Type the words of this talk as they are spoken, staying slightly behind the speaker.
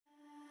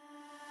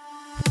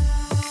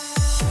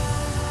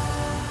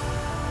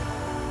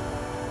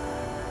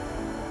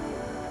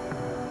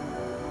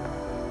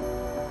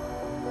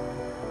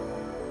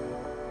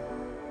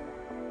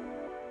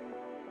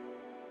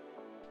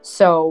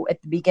So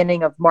at the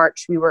beginning of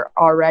March, we were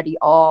already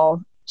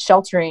all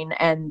sheltering.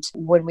 And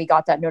when we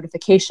got that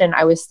notification,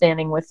 I was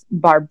standing with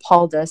Barb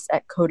Paldus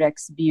at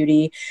Codex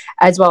Beauty,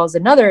 as well as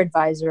another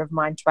advisor of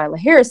mine, Twyla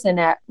Harrison,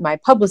 at my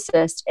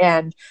publicist.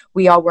 And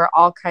we all were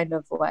all kind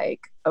of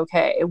like,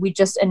 okay, we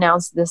just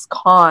announced this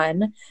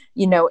con,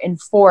 in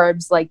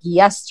Forbes like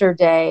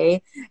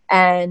yesterday.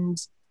 And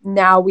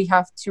now we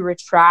have to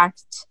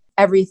retract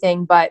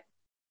everything. But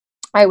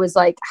I was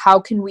like, how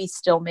can we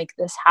still make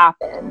this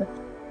happen?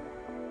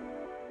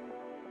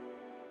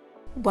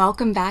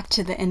 Welcome back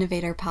to the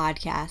Innovator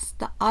Podcast.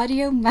 The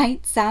audio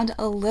might sound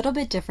a little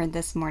bit different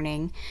this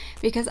morning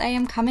because I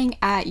am coming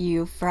at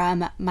you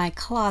from my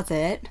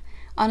closet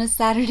on a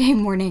Saturday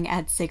morning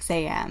at 6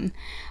 a.m.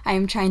 I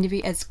am trying to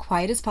be as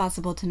quiet as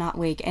possible to not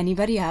wake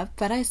anybody up,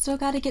 but I still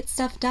got to get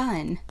stuff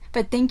done.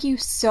 But thank you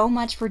so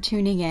much for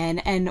tuning in,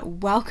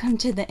 and welcome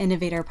to the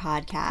Innovator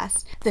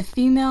Podcast, the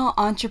female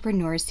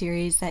entrepreneur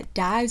series that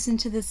dives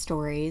into the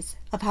stories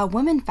of how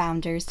women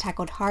founders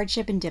tackled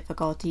hardship and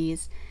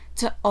difficulties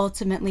to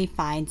ultimately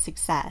find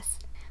success.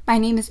 My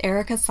name is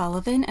Erica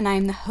Sullivan, and I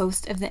am the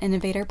host of the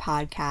Innovator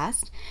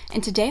Podcast,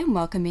 and today I'm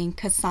welcoming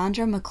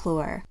Cassandra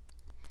McClure.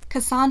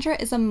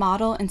 Cassandra is a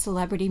model and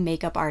celebrity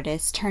makeup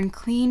artist turned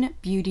clean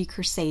beauty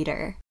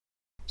crusader.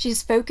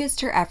 She's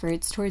focused her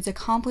efforts towards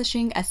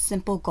accomplishing a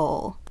simple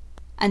goal: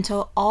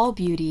 until all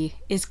beauty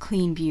is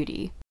clean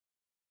beauty.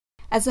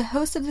 As a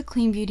host of the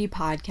Clean Beauty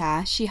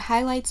Podcast, she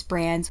highlights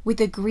brands with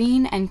a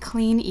green and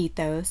clean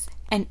ethos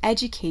and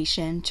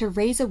education to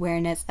raise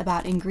awareness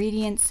about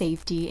ingredient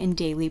safety in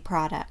daily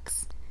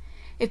products.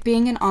 If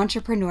being an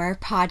entrepreneur,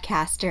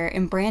 podcaster,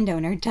 and brand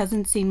owner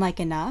doesn't seem like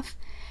enough,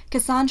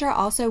 Cassandra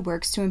also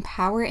works to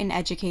empower and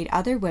educate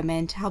other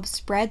women to help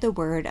spread the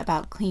word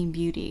about clean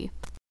beauty.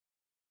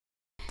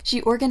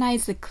 She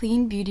organized the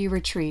Clean Beauty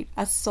Retreat,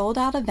 a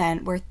sold-out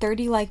event where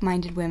 30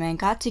 like-minded women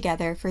got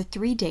together for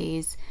 3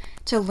 days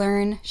to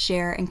learn,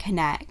 share, and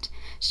connect.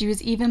 She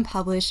was even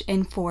published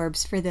in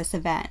Forbes for this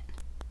event.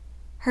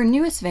 Her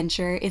newest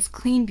venture is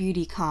Clean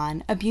Beauty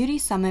Con, a beauty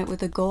summit with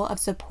the goal of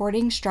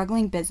supporting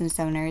struggling business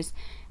owners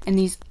in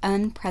these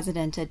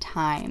unprecedented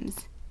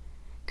times.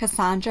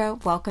 Cassandra,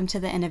 welcome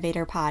to the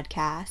Innovator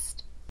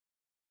Podcast.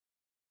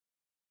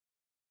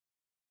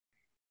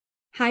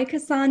 Hi,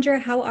 Cassandra.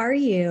 How are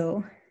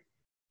you?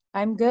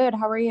 I'm good.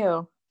 How are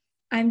you?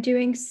 I'm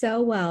doing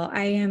so well.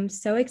 I am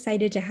so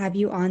excited to have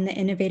you on the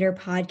Innovator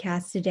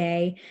Podcast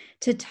today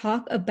to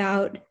talk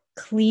about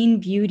clean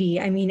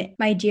beauty. I mean,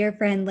 my dear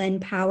friend Lynn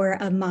Power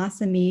of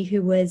Masami,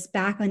 who was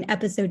back on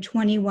episode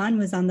 21,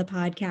 was on the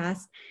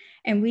podcast.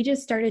 And we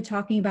just started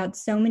talking about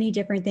so many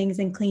different things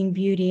in clean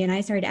beauty. And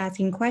I started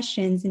asking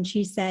questions. And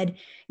she said,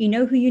 you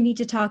know who you need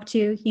to talk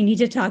to? You need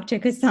to talk to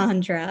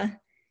Cassandra.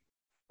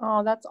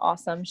 Oh, that's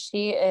awesome.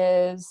 She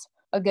is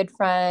a good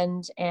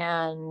friend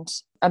and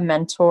a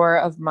mentor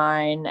of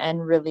mine,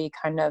 and really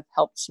kind of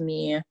helped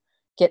me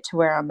get to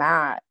where I'm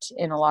at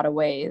in a lot of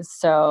ways.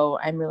 So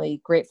I'm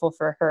really grateful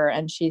for her.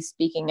 And she's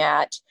speaking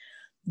at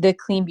the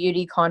Clean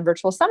Beauty Con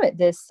Virtual Summit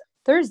this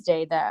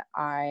Thursday that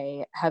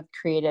I have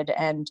created.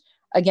 And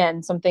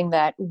again, something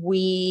that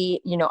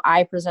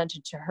I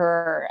presented to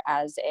her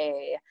as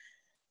a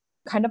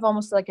kind of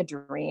almost like a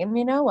dream,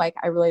 like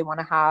I really want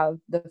to have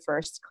the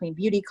first Clean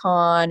Beauty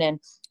Con,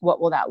 and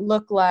what will that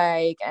look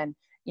like? And,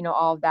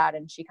 all of that.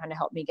 And she kind of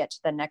helped me get to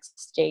the next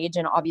stage.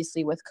 And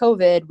obviously with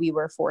COVID, we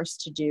were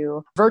forced to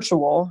do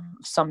virtual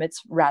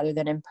summits rather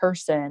than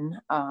in-person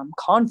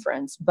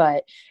conference,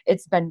 but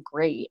it's been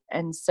great.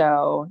 And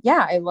so,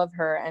 yeah, I love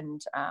her.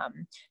 And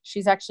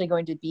she's actually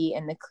going to be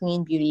in the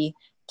Clean Beauty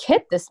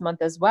kit this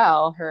month as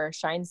well, her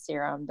Shine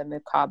Serum, the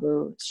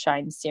Mukabu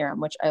Shine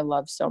Serum, which I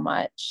love so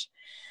much.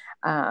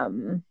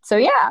 So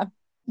yeah.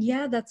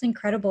 Yeah, that's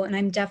incredible. And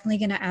I'm definitely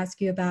going to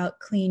ask you about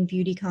Clean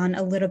Beauty Con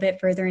a little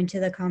bit further into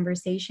the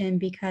conversation,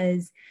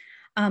 because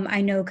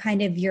I know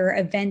kind of your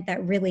event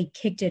that really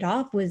kicked it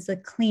off was the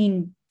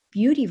Clean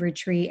Beauty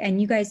Retreat,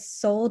 and you guys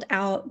sold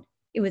out.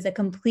 It was a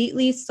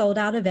completely sold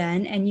out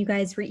event, and you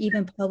guys were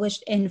even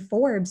published in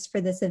Forbes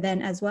for this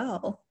event as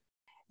well.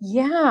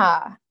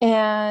 Yeah.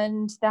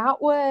 And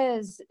that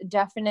was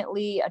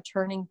definitely a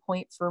turning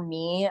point for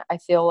me. I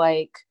feel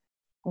like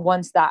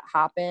once that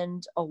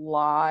happened, a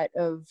lot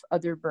of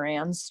other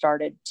brands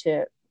started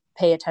to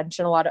pay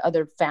attention, a lot of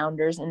other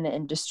founders in the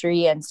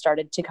industry, and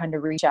started to kind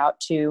of reach out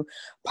to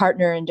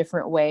partner in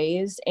different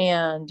ways.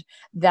 And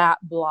that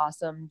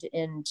blossomed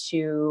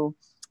into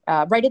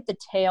right at the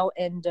tail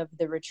end of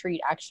the retreat,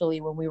 actually,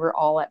 when we were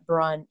all at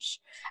brunch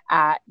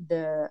at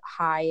the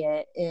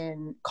Hyatt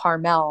in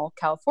Carmel,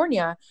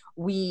 California,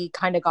 we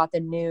kind of got the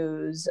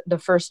news, the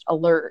first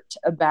alert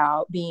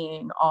about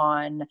being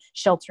on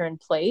shelter in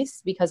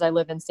place, because I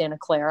live in Santa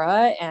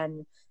Clara,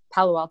 and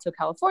Palo Alto,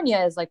 California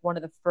is like one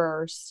of the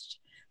first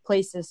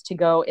places to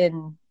go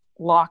in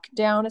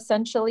lockdown,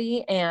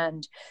 essentially.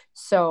 And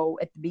so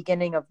at the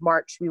beginning of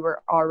March, we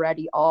were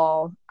already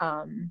all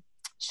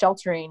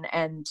sheltering.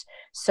 And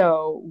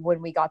so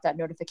when we got that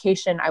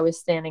notification, I was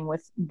standing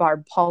with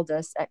Barb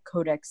Paldus at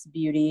Codex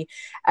Beauty,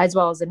 as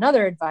well as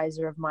another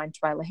advisor of mine,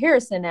 Twyla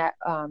Harrison, at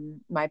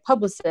my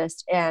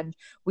publicist. And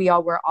we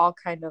all were all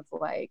kind of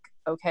like,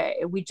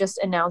 okay, we just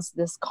announced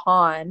this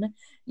con,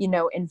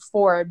 in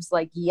Forbes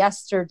like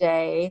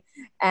yesterday,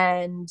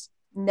 and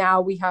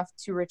now we have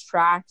to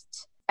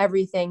retract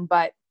everything.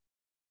 But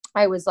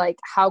I was like,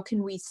 how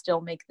can we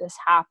still make this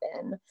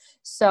happen?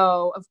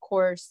 So of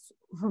course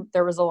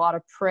there was a lot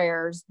of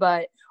prayers,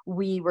 but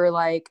we were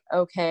like,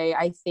 okay,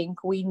 I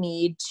think we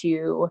need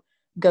to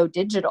go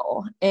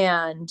digital.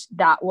 And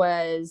that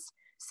was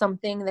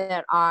something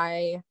that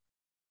I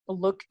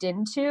looked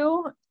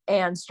into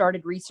and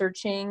started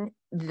researching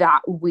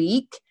that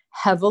week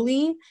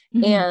heavily.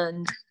 Mm-hmm.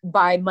 And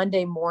by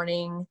Monday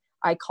morning,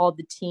 I called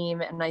the team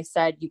and I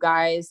said, you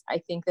guys,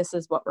 I think this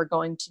is what we're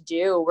going to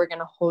do. We're going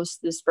to host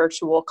this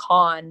virtual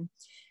con.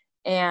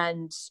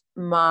 And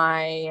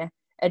my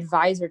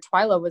advisor,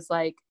 Twyla, was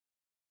like,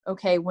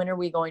 okay, when are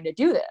we going to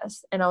do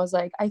this? And I was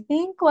like, I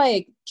think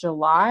like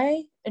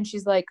July. And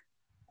she's like,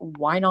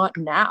 why not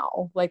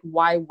now? Like,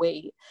 why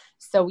wait?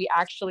 So we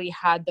actually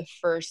had the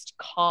first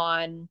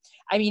con.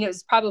 I mean, it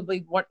was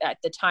probably at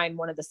the time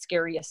one of the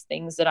scariest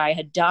things that I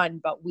had done,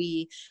 but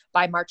we,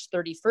 by March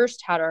 31st,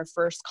 had our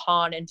first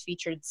con and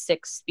featured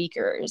 6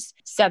 speakers,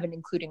 7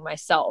 including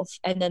myself.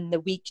 And then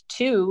the week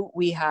 2,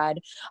 we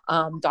had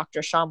Dr.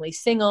 Shamli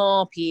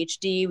Singhal,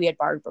 PhD. We had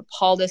Barbara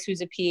Paldus,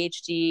 who's a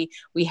PhD.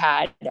 We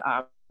had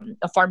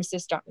a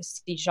pharmacist, Dr.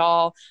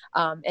 Sijal,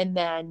 and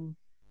then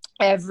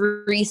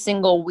every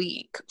single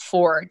week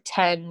for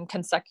 10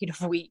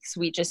 consecutive weeks,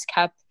 we just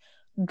kept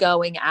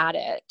going at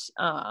it,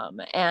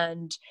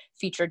 and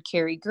featured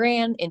Carrie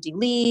Grant, Indy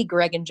Lee,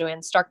 Greg and Joanne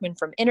Starkman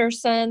from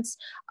InnerSense,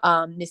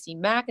 Missy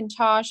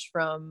McIntosh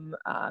from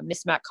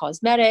Miss Mac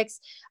Cosmetics.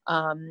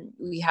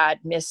 We had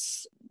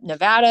Miss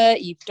Nevada,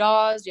 Eve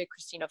Dawes, we had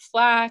Christina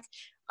Flack,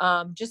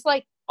 just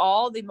like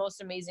all the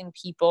most amazing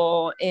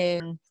people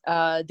in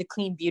the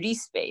clean beauty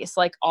space,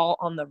 like all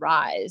on the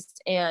rise.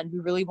 And we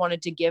really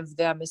wanted to give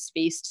them a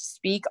space to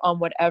speak on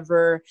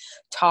whatever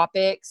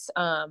topics.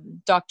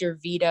 Dr.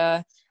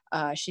 Vita,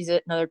 she's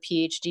another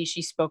PhD.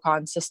 She spoke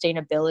on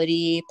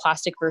sustainability,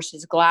 plastic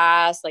versus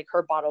glass, like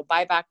her bottle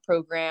buyback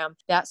program,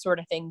 that sort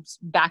of things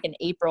back in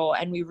April.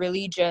 And we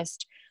really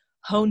just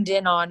honed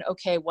in on,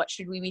 okay, what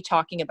should we be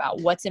talking about?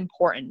 What's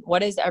important?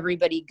 What is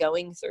everybody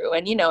going through?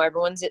 And,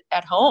 everyone's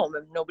at home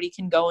and nobody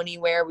can go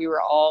anywhere. We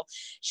were all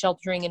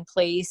sheltering in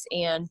place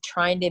and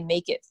trying to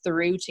make it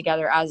through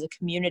together as a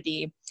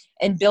community.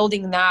 And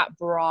building that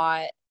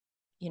brought,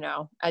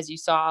 as you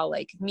saw,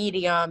 like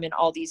Medium and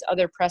all these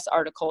other press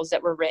articles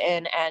that were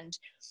written. And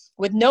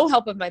with no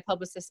help of my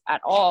publicist at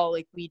all,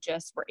 like we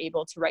just were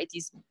able to write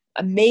these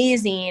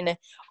amazing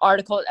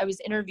articles. I was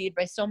interviewed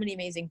by so many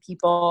amazing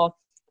people,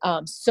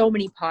 so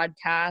many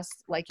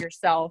podcasts like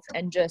yourself,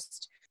 and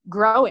just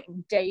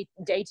growing day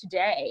to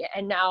day.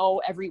 And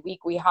now every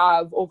week we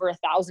have over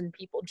 1,000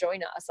 people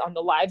join us on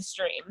the live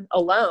stream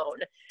alone.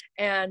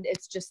 And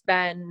it's just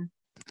been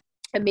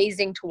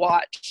amazing to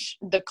watch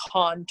the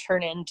con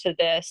turn into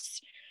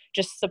this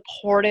just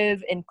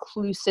supportive,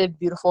 inclusive,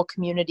 beautiful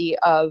community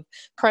of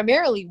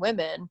primarily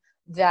women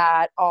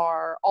that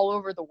are all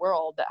over the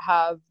world, that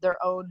have their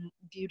own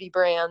beauty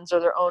brands or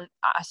their own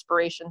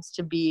aspirations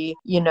to be,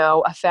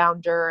 a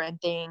founder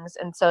and things.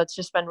 And so it's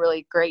just been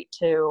really great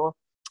to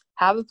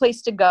have a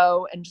place to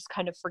go and just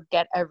kind of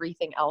forget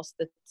everything else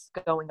that's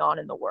going on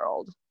in the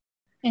world.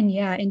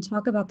 And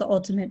talk about the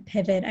ultimate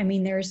pivot. I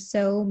mean, there's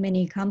so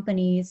many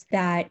companies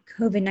that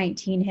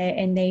COVID-19 hit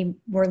and they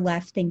were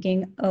left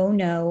thinking, oh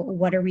no,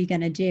 what are we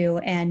going to do?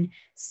 And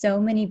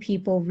so many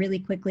people really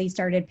quickly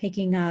started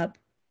picking up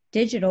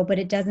digital, but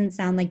it doesn't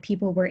sound like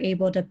people were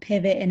able to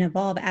pivot and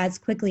evolve as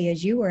quickly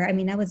as you were. I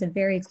mean, that was a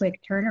very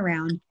quick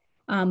turnaround.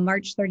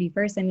 March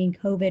 31st, I mean,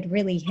 COVID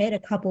really hit a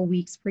couple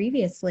weeks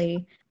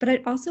previously, but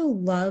I'd also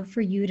love for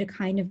you to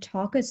kind of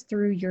talk us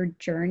through your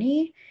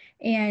journey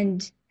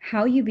and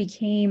how you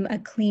became a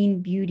clean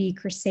beauty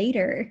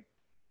crusader.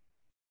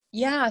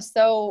 Yeah,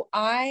 so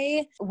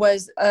I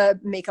was a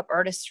makeup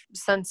artist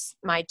since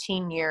my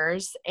teen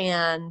years,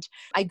 and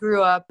I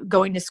grew up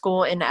going to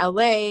school in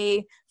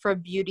LA for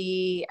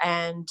beauty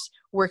and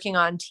working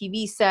on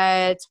TV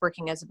sets,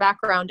 working as a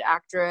background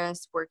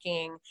actress,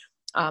 working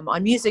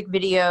on music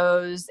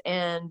videos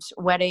and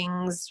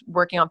weddings,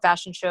 working on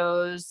fashion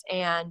shows.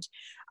 And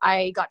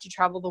I got to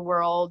travel the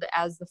world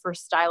as the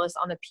first stylist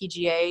on the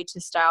PGA to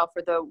style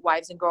for the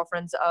wives and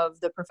girlfriends of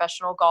the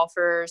professional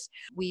golfers.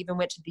 We even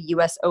went to the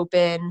US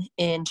Open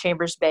in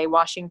Chambers Bay,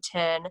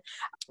 Washington,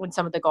 when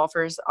some of the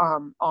golfers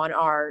on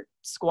our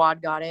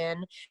squad got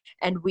in.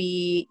 And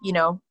we,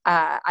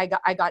 I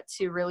got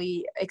to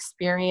really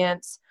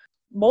experience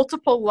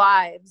multiple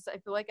lives. I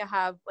feel like I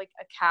have like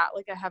a cat,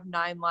 like I have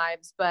 9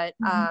 lives, but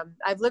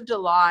I've lived a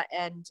lot,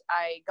 and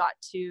I got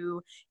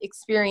to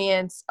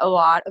experience a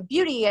lot of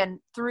beauty. And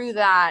through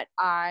that,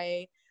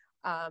 I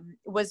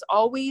was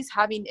always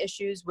having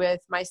issues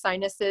with my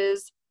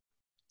sinuses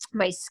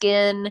my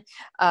skin,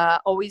 I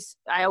always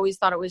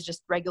thought it was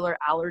just regular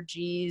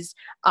allergies.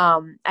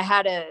 I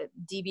had a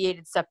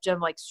deviated septum,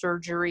 like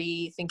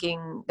surgery,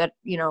 thinking that,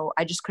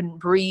 I just couldn't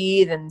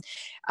breathe and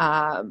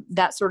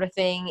that sort of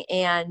thing.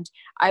 And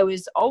I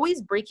was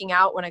always breaking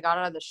out when I got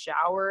out of the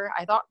shower.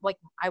 I thought like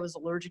I was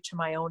allergic to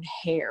my own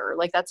hair.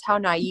 Like that's how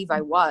naive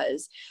I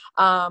was.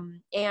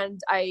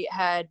 And I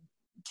had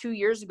 2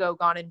 years ago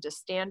gone into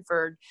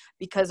Stanford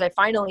because I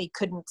finally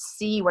couldn't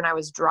see when I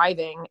was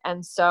driving.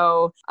 And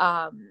so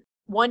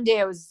one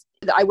day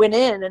I went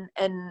in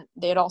and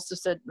they had also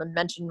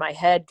mentioned my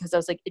head because I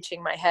was like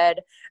itching my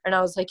head. And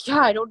I was like, yeah,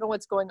 I don't know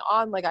what's going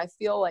on. Like, I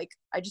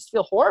just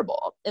feel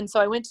horrible. And so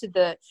I went to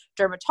the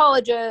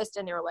dermatologist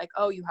and they were like,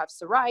 oh, you have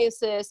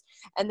psoriasis.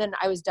 And then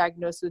I was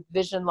diagnosed with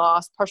vision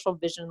loss, partial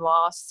vision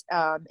loss,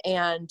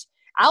 and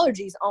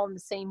allergies all in the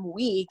same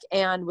week,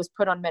 and was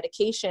put on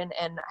medication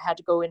and I had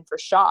to go in for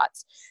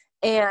shots.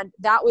 And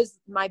that was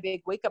my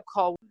big wake up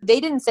call.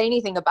 They didn't say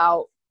anything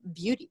about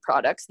beauty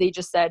products. They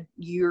just said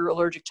you're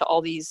allergic to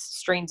all these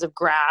strains of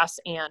grass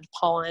and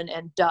pollen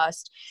and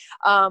dust,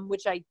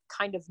 which I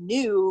kind of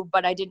knew,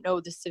 but I didn't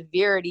know the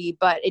severity.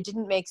 But it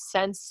didn't make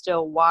sense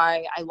still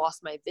why I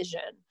lost my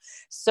vision.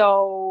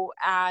 So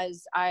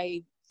as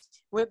I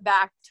went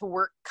back to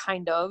work,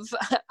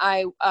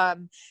 I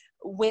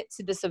went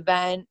to this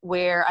event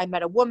where I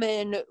met a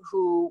woman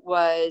who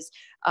was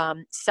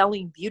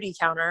selling Beauty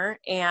Counter,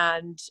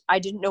 and I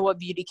didn't know what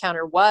Beauty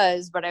Counter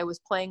was, but I was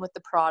playing with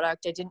the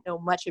product. I didn't know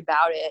much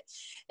about it.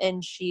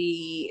 And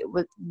she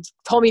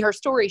told me her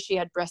story. She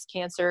had breast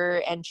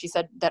cancer, and she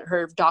said that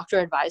her doctor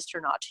advised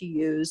her not to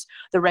use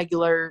the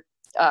regular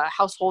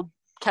household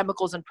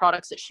chemicals and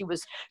products that she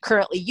was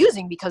currently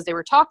using because they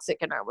were toxic.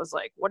 And I was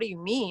like, what do you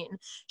mean?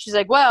 She's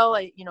like, well,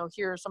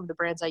 here are some of the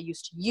brands I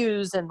used to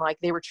use, and like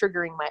they were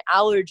triggering my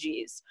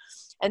allergies.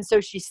 And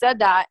so she said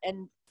that,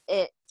 and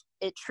it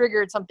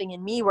triggered something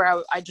in me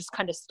where I just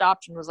kind of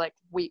stopped and was like,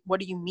 wait,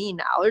 what do you mean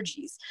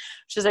allergies?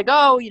 She's like,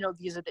 oh,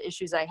 these are the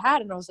issues I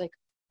had. And I was like,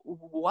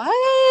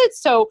 what?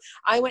 So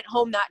I went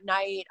home that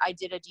night, I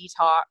did a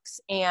detox,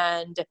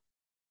 and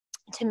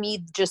to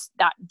me, just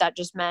that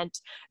just meant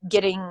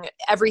getting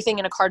everything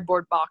in a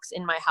cardboard box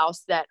in my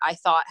house that I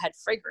thought had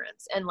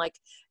fragrance, and like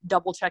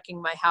double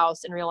checking my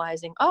house and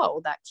realizing,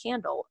 oh, that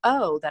candle,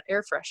 oh, that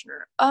air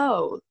freshener,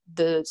 oh,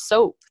 the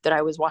soap that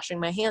I was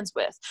washing my hands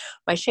with,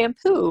 my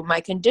shampoo,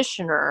 my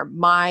conditioner,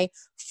 my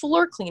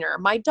floor cleaner,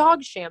 my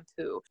dog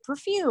shampoo,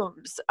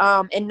 perfumes,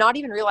 and not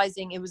even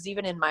realizing it was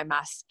even in my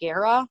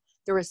mascara.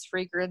 There was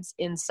fragrance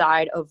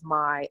inside of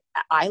my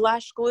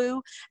eyelash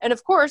glue. And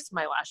of course,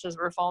 my lashes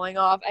were falling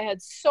off. I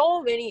had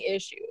so many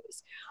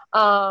issues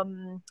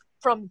from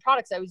the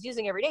products I was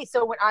using every day.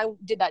 So when I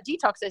did that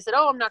detox, I said,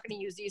 oh, I'm not going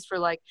to use these for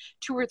like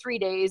 2 or 3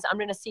 days. I'm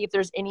going to see if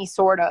there's any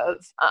sort of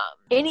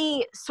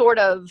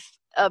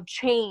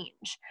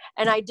change.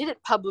 And I did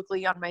it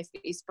publicly on my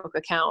Facebook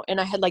account, and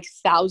I had like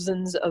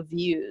thousands of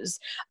views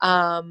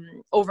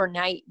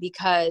overnight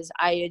because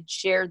I had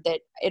shared that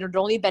it had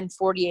only been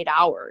 48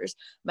 hours.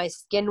 My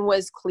skin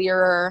was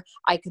clearer.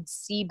 I could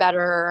see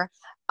better.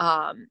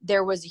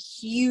 There was a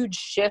huge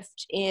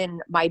shift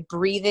in my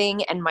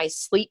breathing and my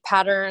sleep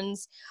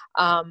patterns.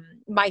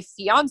 My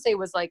fiance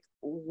was like,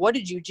 what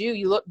did you do?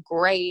 You look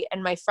great.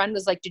 And my friend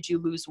was like, did you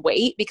lose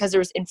weight? Because there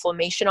was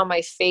inflammation on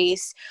my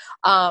face.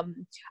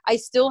 I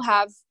still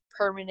have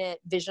permanent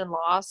vision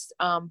loss,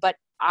 but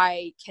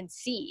I can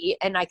see,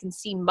 and I can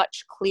see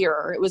much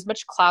clearer. It was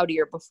much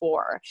cloudier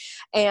before.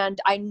 And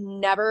I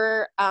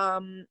never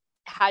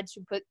had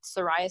to put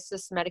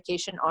psoriasis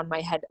medication on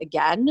my head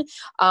again.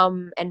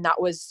 And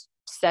that was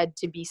said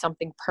to be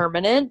something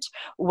permanent,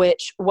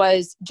 which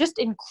was just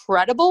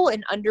incredible.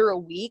 In under a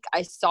week,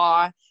 I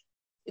saw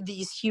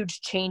these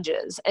huge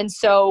changes. And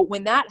so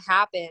when that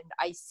happened,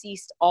 I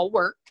ceased all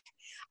work.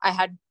 I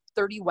had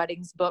 30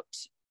 weddings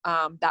booked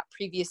that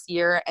previous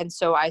year. And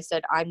so I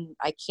said,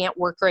 I can't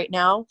work right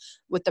now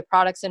with the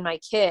products in my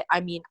kit.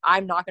 I mean,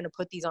 I'm not going to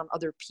put these on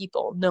other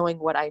people knowing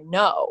what I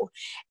know.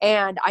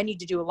 And I need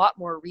to do a lot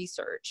more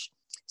research.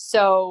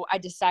 So I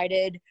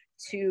decided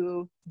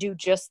to do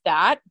just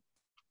that,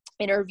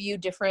 interview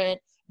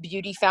different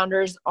beauty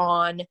founders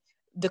on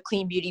the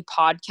Clean Beauty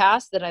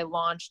podcast that I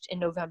launched in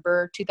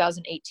November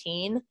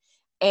 2018,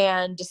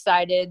 and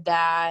decided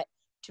that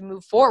to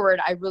move forward,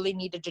 I really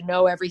needed to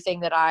know everything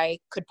that I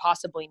could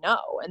possibly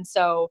know. And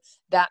so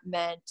that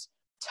meant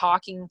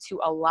talking to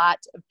a lot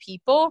of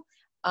people,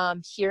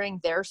 hearing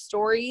their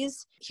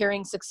stories,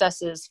 hearing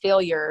successes,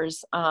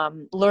 failures,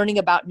 learning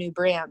about new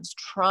brands,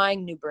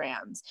 trying new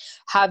brands,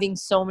 having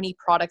so many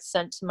products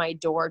sent to my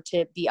door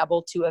to be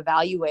able to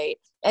evaluate.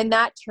 And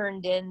that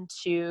turned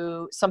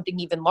into something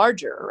even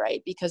larger,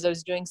 right? Because I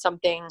was doing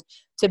something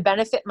to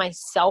benefit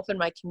myself and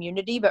my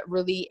community, but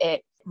really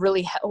it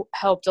really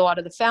helped a lot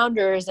of the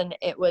founders, and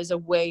it was a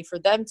way for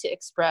them to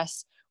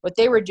express what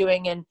they were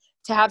doing and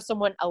to have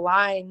someone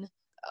align.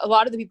 A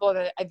lot of the people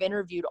that I've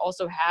interviewed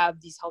also have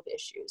these health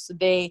issues. So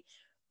they,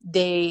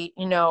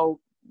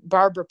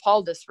 Barbara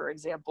Paldus, for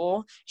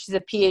example, she's a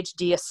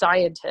PhD, a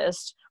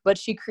scientist, but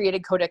she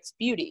created Codex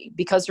Beauty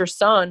because her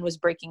son was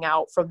breaking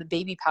out from the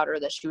baby powder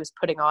that she was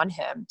putting on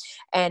him,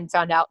 and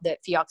found out that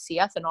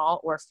phenoxyethanol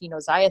or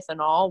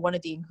phenolxyethanol, one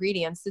of the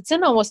ingredients that's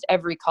in almost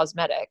every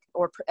cosmetic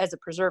or as a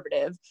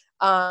preservative,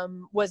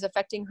 was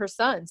affecting her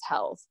son's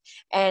health.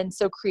 And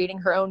so creating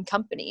her own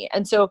company.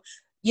 And so,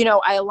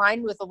 I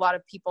aligned with a lot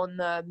of people in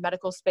the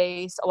medical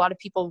space, a lot of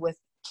people with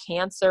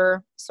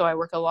cancer. So I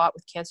work a lot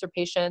with cancer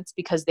patients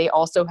because they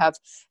also have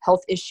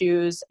health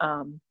issues,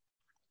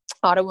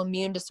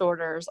 autoimmune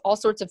disorders, all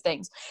sorts of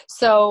things.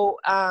 So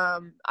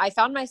I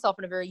found myself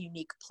in a very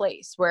unique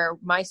place where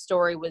my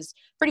story was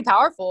pretty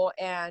powerful,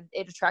 and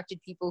it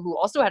attracted people who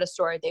also had a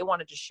story they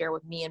wanted to share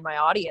with me and my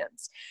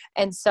audience.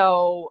 And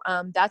so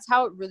that's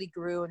how it really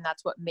grew. And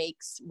that's what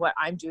makes what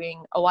I'm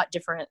doing a lot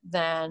different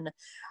than,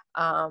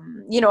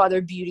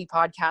 other beauty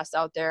podcasts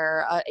out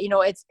there.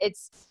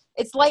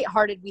 It's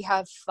lighthearted. We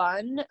have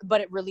fun, but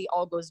it really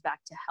all goes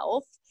back to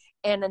health.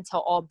 And until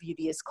all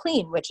beauty is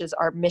clean, which is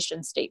our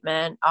mission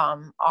statement,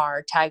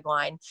 our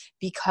tagline,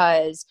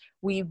 because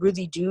we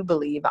really do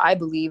I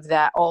believe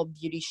that all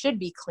beauty should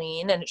be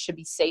clean and it should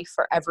be safe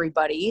for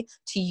everybody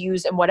to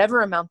use in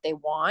whatever amount they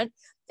want.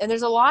 And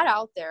there's a lot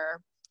out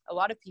there, a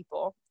lot of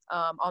people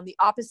on the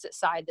opposite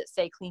side that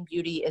say clean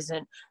beauty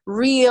isn't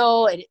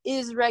real, it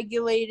is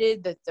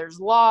regulated, that there's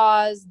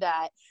laws,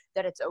 that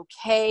it's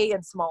okay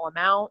in small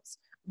amounts.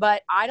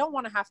 But I don't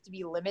want to have to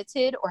be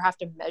limited or have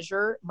to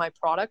measure my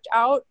product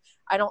out.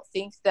 I don't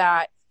think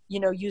that,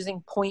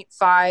 using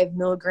 0.5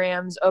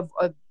 milligrams of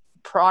a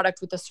product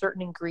with a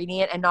certain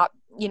ingredient and not,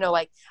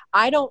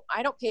 I don't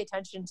pay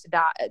attention to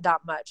that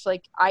much.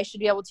 Like, I should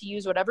be able to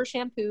use whatever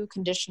shampoo,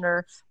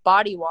 conditioner,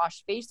 body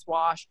wash, face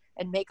wash,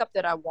 and makeup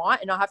that I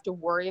want, and not have to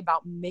worry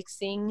about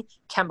mixing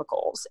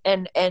chemicals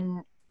and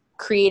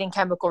creating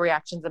chemical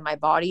reactions in my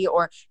body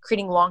or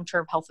creating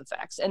long-term health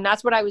effects. And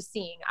that's what I was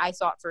seeing. I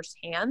saw it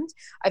firsthand.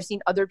 I've seen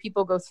other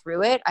people go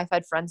through it. I've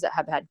had friends that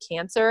have had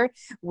cancer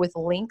with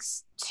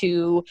links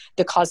to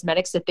the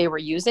cosmetics that they were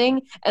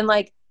using. And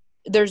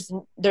there's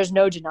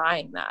no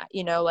denying that,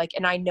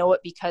 and I know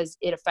it because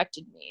it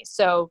affected me.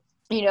 So,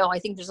 I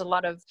think there's a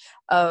lot of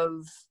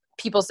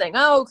people saying,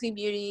 oh, clean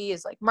beauty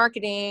is like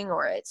marketing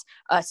or it's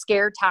a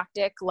scare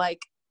tactic.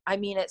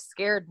 It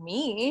scared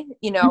me,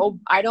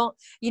 I don't,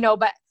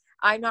 but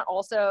I'm not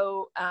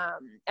also,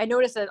 I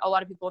notice that a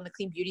lot of people in the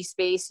clean beauty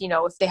space,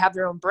 if they have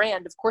their own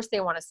brand, of course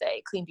they want to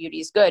say clean beauty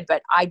is good,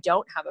 but I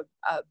don't have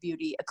a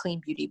clean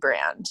beauty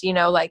brand,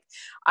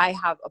 I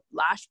have a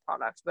lash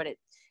product, but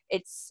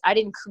I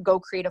didn't go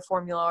create a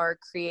formula or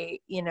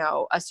create,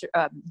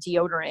 a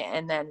deodorant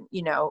and then,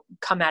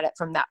 come at it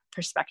from that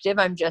perspective.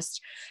 I'm just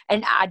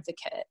an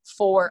advocate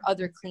for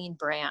other clean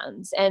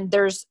brands. And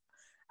there's,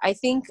 I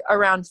think,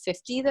 around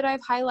 50 that I've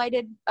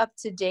highlighted up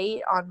to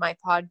date on my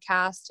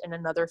podcast, and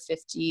another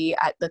 50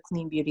 at the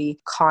Clean Beauty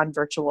Con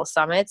virtual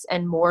summits,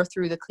 and more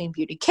through the Clean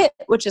Beauty Kit,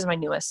 which is my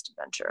newest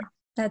venture.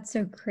 That's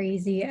so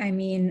crazy. I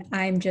mean,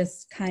 I'm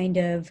just kind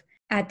of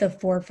at the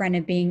forefront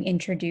of being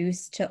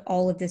introduced to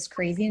all of this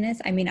craziness.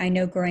 I mean, I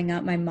know growing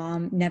up, my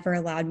mom never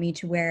allowed me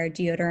to wear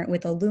deodorant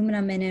with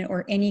aluminum in it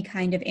or any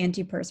kind of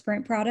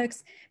antiperspirant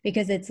products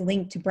because it's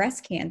linked to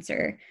breast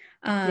cancer.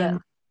 Yeah.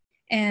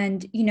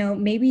 And,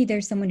 maybe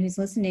there's someone who's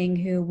listening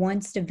who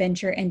wants to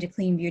venture into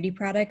clean beauty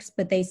products,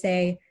 but they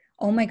say,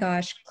 oh my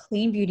gosh,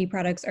 clean beauty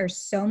products are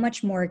so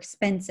much more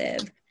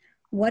expensive.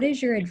 What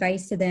is your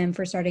advice to them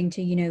for starting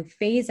to,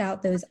 phase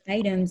out those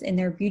items in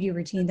their beauty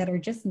routine that are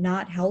just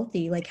not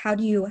healthy? Like, how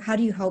do you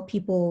help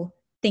people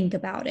think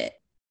about it?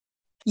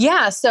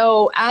 Yeah.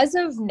 So as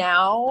of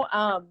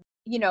now,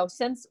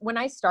 since when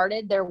I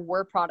started, there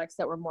were products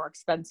that were more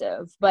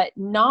expensive, but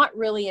not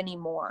really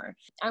anymore.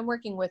 I'm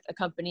working with a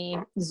company,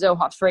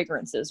 Zoha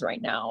Fragrances,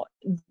 right now.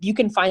 You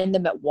can find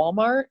them at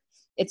Walmart.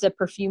 It's a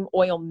perfume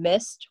oil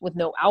mist with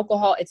no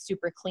alcohol. It's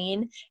super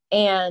clean.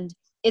 And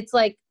it's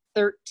like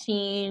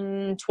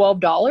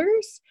 $13-12.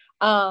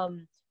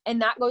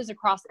 And that goes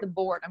across the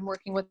board. I'm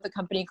working with a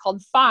company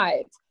called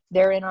Five.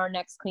 They're in our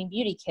next clean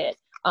beauty kit,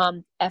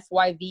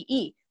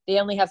 FYVE. They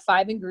only have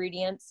 5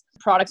 ingredients,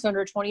 products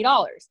under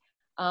 $20.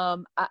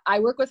 I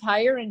work with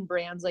higher end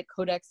brands like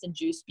Codex and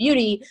Juice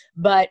Beauty,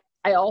 but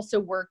I also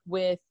work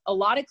with a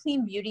lot of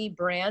clean beauty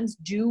brands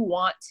do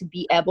want to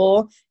be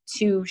able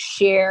to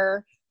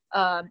share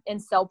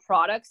and sell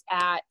products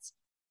at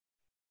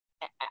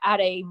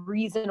a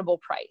reasonable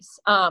price.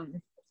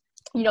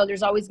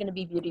 There's always going to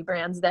be beauty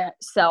brands that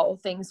sell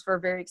things for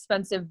very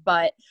expensive,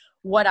 but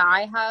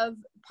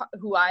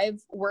who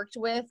I've worked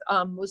with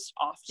most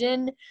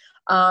often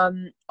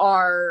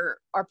are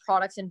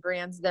products and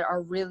brands that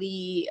are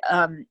really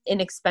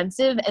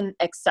inexpensive and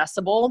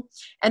accessible.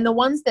 And the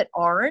ones that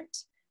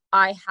aren't,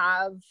 I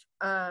have,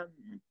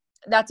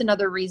 that's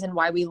another reason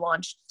why we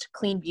launched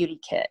Clean Beauty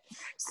Kit.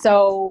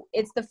 So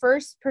it's the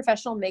first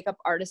professional makeup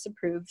artist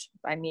approved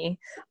by me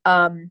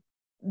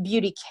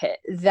beauty kit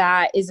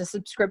that is a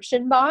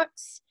subscription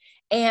box,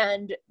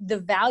 and the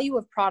value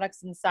of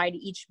products inside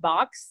each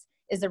box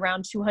is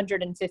around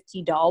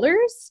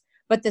 $250,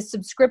 but the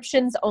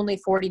subscription's only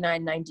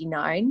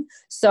 $49.99.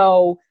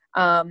 So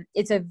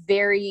It's a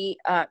very,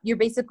 you're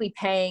basically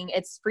paying,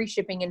 it's free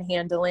shipping and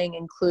handling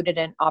included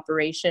in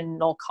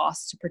operational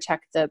costs to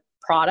protect the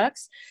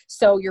products.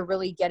 So you're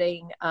really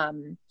getting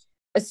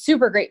a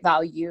super great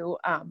value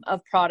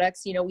of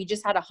products. We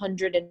just had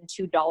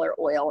 $102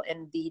 oil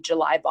in the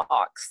July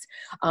box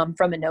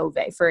from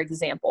Inove, for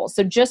example.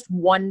 So just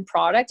one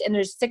product, and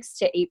there's 6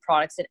 to 8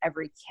 products in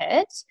every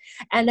kit,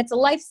 and it's a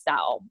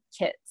lifestyle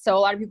kit. So a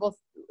lot of people,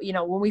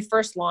 when we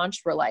first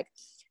launched, we're like,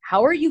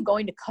 how are you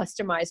going to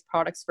customize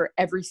products for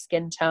every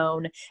skin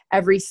tone,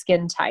 every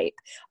skin type?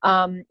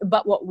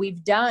 But what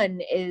we've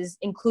done is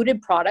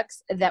included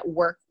products that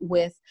work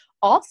with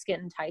all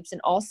skin types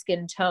and all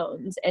skin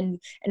tones, and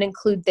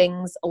include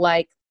things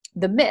like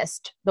the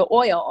mist, the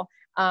oil,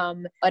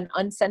 an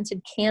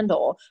unscented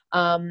candle,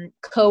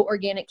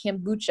 co-organic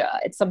kombucha.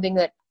 It's something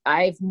that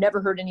I've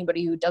never heard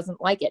anybody who doesn't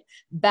like it.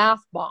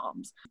 Bath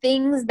bombs,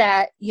 things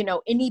that,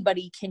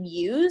 anybody can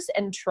use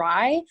and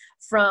try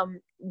from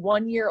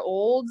 1 year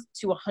old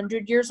to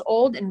 100 years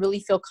old and really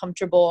feel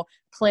comfortable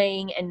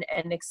playing and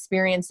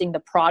experiencing the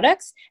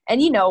products,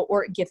 and,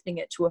 or gifting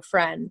it to a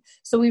friend.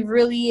 So we've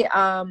really,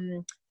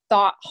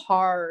 thought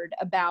hard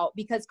about,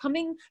 because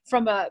coming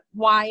from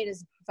why it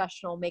is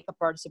professional makeup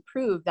artist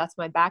approved, that's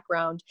my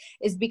background,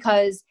 is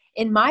because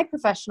in my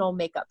professional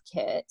makeup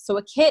kit, so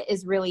a kit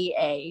is really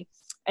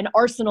an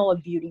arsenal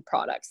of beauty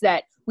products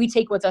that we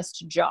take with us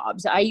to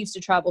jobs. I used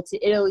to travel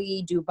to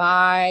Italy,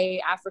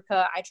 Dubai,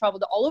 Africa. I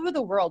traveled all over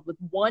the world with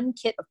one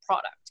kit of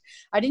product.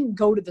 I didn't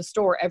go to the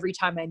store every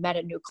time I met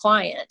a new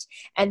client.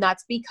 And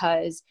that's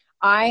because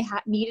I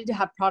needed to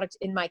have products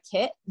in my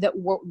kit that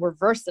were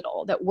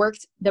versatile, that were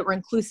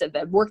inclusive,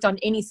 that worked on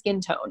any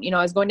skin tone.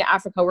 I was going to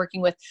Africa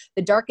working with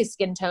the darkest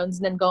skin tones,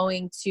 and then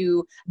going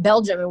to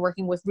Belgium and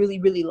working with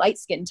really, really light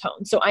skin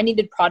tones. So I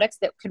needed products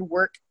that could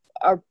work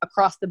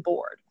across the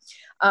board.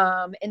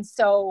 And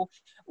so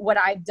what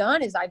I've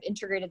done is I've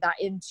integrated that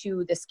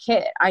into this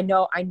kit. I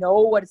know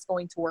what it's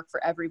going to work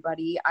for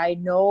everybody. I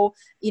know,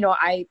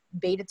 I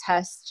beta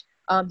test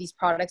these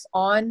products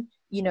on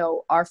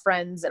our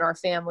friends and our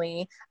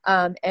family,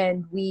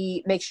 and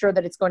we make sure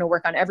that it's going to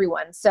work on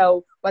everyone.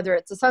 So whether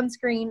it's a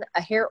sunscreen,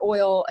 a hair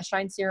oil, a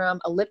shine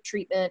serum, a lip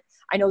treatment,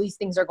 I know these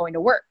things are going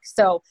to work.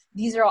 So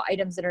these are all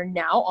items that are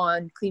now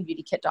on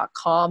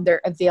cleanbeautykit.com.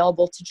 They're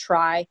available to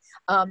try.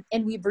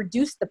 And we've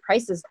reduced the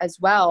prices as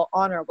well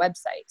on our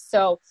website.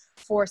 So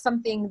for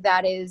something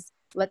that is,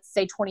 let's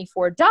say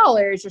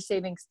 $24, you're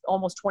saving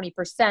almost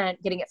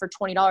 20%, getting it for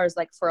 $20,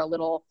 like for a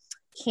little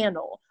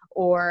candle.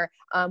 Or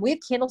we have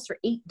candles for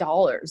 $8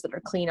 that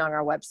are clean on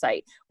our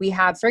website. We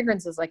have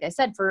fragrances, like I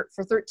said, for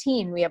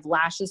 $13. We have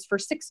lashes for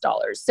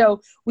 $6. So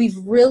we've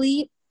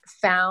really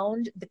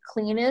found the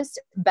cleanest,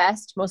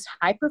 best, most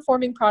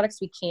high-performing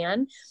products we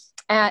can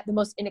at the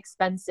most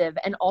inexpensive,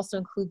 and also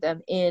include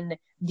them in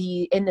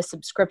the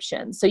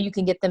subscription. So you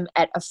can get them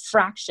at a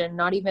fraction,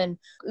 not even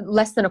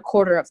less than a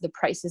quarter of the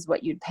price is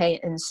what you'd pay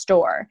in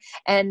store.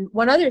 And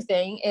one other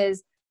thing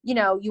is,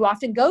 you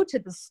often go to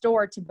the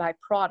store to buy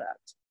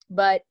product,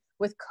 but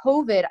with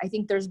COVID, I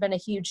think there's been a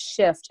huge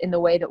shift in the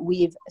way that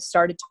we've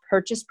started to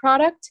purchase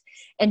product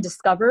and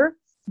discover,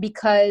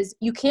 because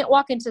you can't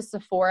walk into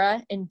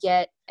Sephora and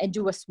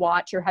do a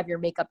swatch or have your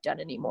makeup done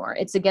anymore.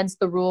 It's against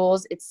the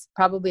rules. It's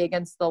probably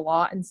against the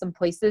law in some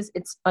places.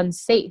 It's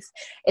unsafe.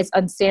 It's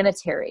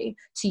unsanitary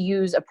to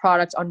use a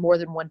product on more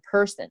than one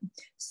person.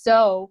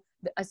 So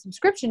a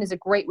subscription is a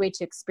great way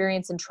to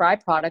experience and try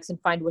products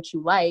and find what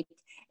you like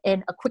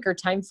in a quicker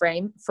time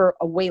frame for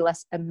a way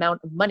less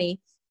amount of money.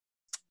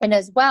 And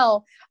as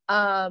well,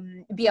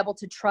 be able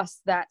to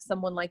trust that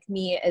someone like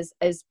me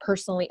is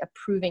personally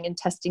approving and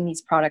testing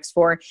these products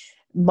for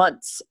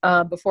months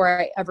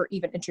before I ever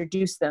even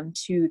introduce them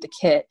to the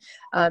kit.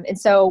 And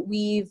so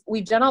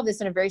we've done all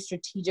this in a very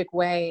strategic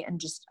way,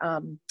 and just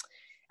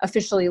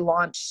officially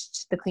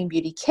launched the Clean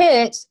Beauty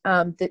Kit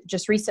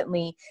just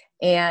recently.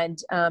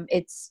 And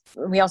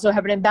we also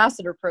have an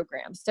ambassador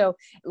program. So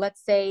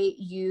let's say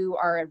you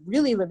are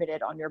really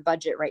limited on your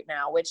budget right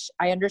now, which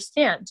I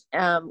understand.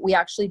 We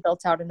actually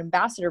built out an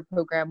ambassador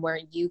program where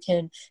you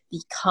can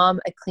become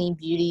a Clean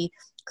Beauty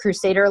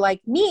Crusader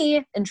like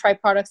me and try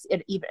products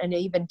at an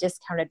even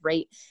discounted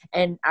rate,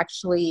 and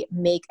actually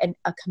make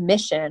a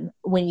commission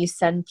when you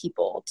send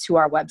people to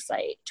our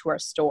website, to our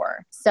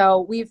store.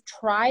 So we've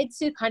tried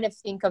to kind of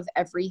think of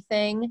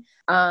everything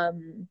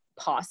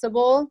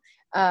possible.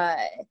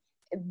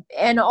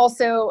 And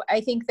also,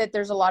 I think that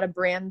there's a lot of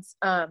brands.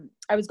 I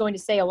was going to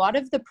say a lot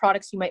of the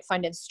products you might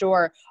find in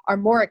store are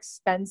more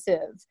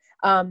expensive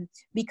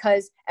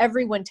because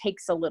everyone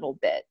takes a little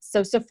bit.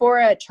 So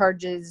Sephora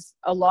charges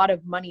a lot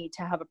of money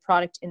to have a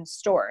product in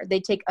store. They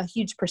take a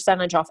huge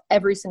percentage off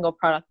every single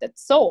product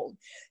that's sold.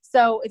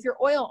 So if your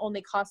oil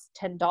only costs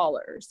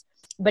 $10,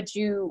 but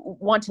you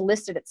want to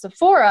list it at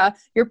Sephora,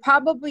 you're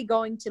probably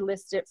going to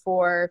list it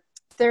for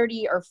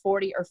 $30 or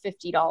 $40 or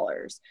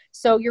 $50.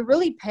 So you're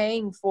really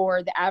paying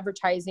for the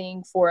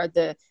advertising, for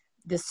the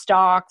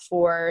stock,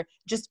 for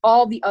just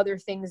all the other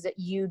things that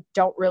you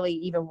don't really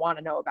even want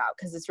to know about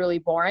because it's really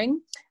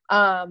boring.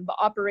 But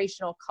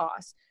operational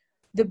costs.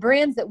 the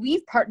brands that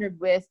we've partnered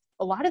with,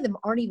 a lot of them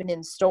aren't even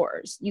in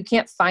stores. You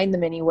can't find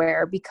them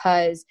anywhere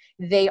because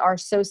they are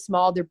so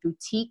small. They're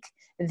boutique.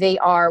 They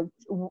are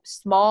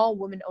small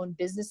women-owned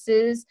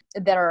businesses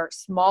that are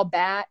small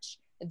batch,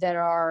 that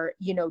are,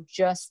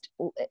 just,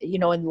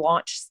 in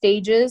launch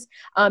stages.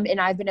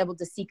 And I've been able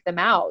to seek them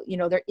out.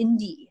 They're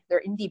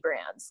indie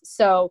brands.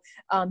 So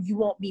you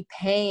won't be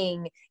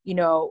paying,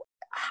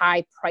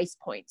 high price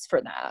points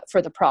for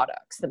the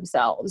products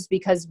themselves,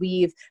 because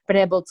we've been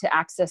able to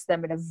access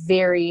them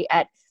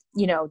at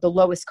the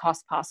lowest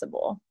cost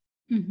possible.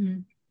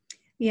 Mm-hmm.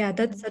 Yeah,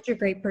 that's such a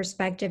great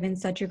perspective and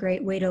such a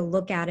great way to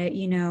look at it.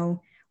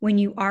 When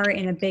you are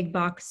in a big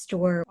box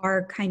store,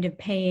 are kind of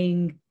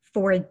paying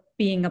for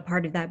being a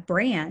part of that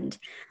brand.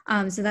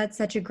 So that's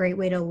such a great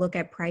way to look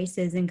at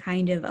prices and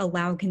kind of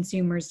allow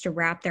consumers to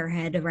wrap their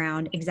head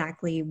around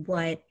exactly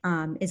what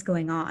is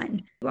going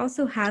on. You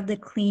also have the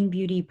Clean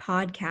Beauty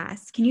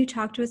podcast. Can you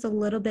talk to us a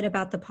little bit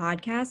about the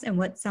podcast and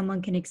what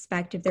someone can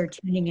expect if they're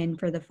tuning in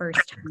for the first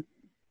time?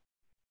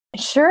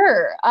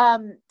 Sure.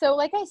 So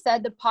like I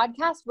said, the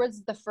podcast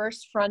was the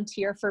first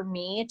frontier for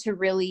me to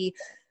really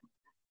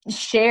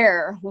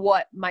share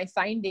what my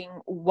finding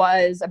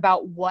was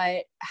about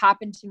what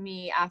happened to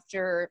me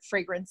after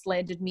fragrance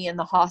landed me in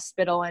the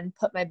hospital and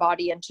put my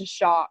body into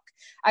shock.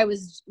 I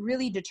was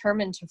really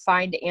determined to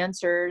find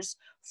answers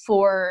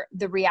for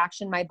the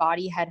reaction my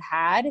body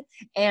had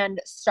and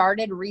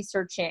started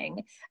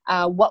researching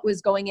what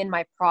was going in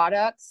my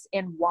products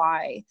and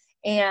why.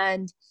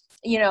 And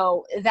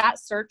that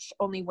search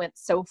only went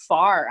so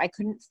far. I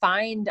couldn't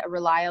find a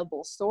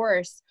reliable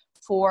source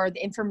for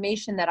the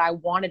information that I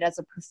wanted as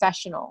a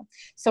professional.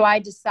 So I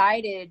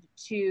decided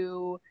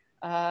to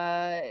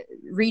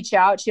reach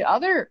out to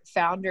other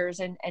founders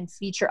and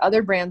feature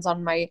other brands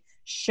on my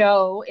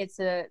show. It's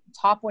a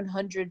top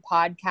 100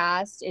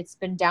 podcast. It's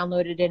been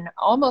downloaded in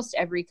almost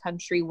every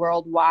country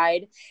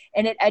worldwide,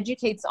 and it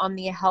educates on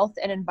the health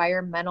and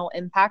environmental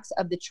impacts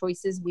of the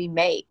choices we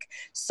make.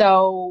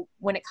 So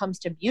when it comes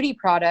to beauty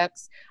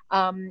products,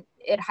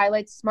 it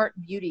highlights smart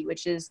beauty,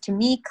 which is, to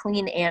me,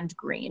 clean and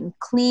green.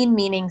 Clean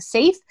meaning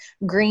safe,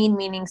 green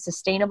meaning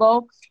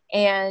sustainable.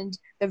 And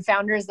the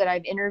founders that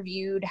I've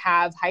interviewed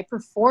have high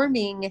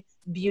performing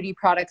beauty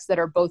products that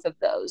are both of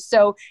those.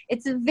 So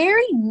it's a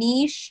very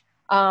niche,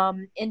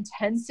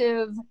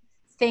 intensive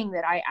thing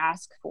that I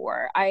ask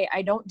for.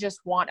 I don't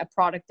just want a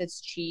product that's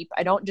cheap.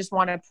 I don't just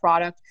want a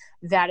product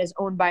that is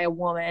owned by a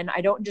woman.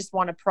 I don't just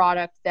want a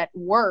product that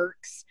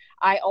works.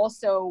 I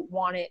also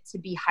want it to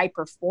be high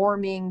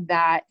performing,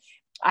 that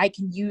I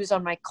can use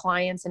on my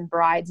clients and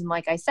brides. And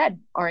like I said,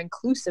 are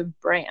inclusive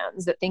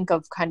brands that think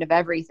of kind of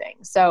everything.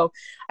 So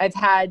I've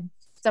had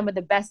some of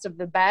the best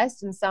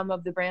and some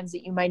of the brands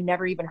that you might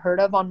never even heard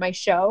of on my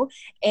show,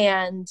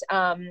 and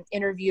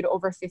interviewed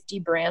over 50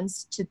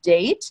 brands to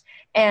date,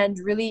 and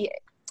really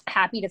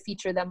happy to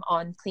feature them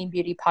on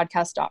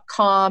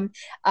cleanbeautypodcast.com.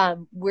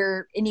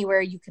 We're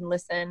anywhere you can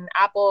listen: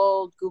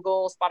 Apple,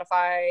 Google,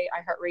 Spotify,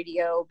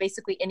 iHeartRadio,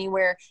 basically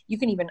anywhere. You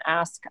can even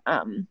ask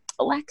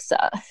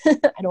Alexa.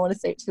 I don't want to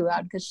say it too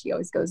loud because she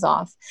always goes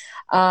off,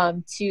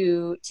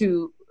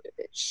 to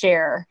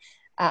share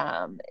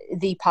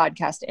the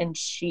podcast, and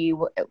she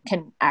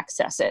can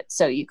access it.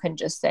 So you can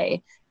just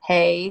say,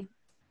 hey,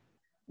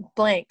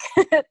 blank,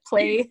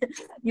 play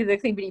the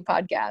Clean Beauty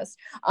podcast.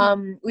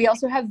 We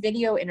also have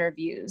video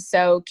interviews.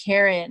 So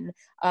Karen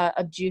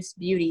of Juice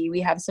Beauty, we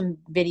have some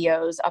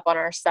videos up on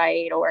our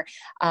site, or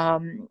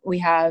we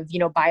have,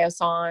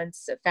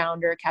 Biossance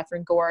founder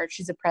Catherine Gore,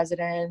 she's a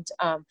president.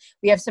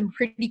 We have some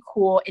pretty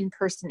cool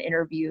in-person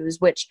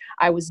interviews, which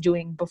I was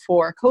doing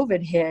before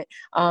COVID hit.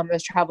 I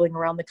was traveling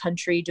around the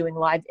country doing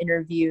live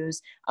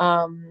interviews,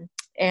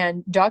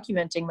 and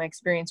documenting my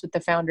experience with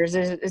the founders.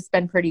 It's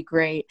been pretty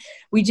great.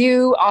 We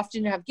do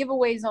often have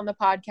giveaways on the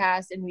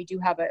podcast, and we do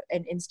have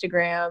an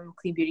Instagram,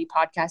 Clean Beauty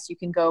Podcast. You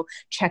can go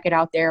check it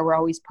out there. We're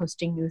always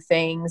posting new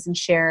things and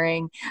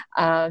sharing.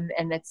 And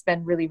it's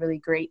been really, really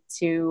great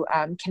to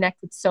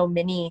connect with so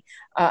many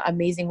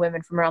amazing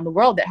women from around the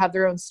world that have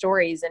their own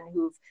stories and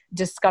who've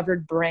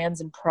discovered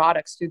brands and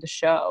products through the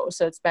show.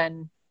 So it's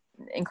been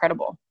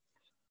incredible.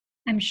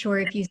 I'm sure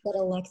if you said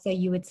Alexa,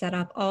 you would set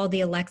up all the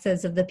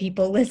Alexas of the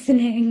people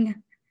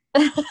listening.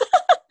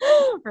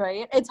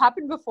 Right. It's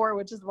happened before,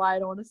 which is why I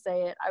don't want to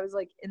say it. I was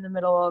like in the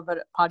middle of a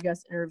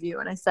podcast interview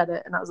and I said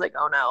it and I was like,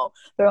 oh no,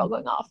 they're all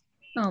going off.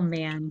 Oh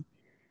man.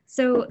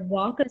 So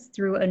walk us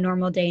through a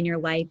normal day in your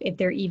life, if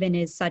there even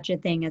is such a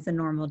thing as a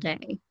normal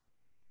day.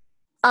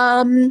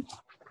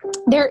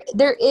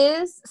 There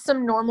is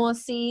some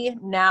normalcy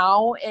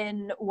now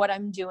in what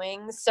I'm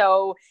doing.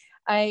 So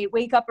I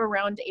wake up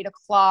around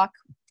 8:00.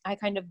 I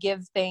kind of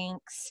give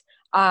thanks.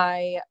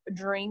 I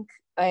drink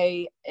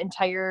an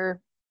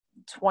entire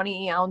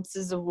 20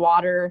 ounces of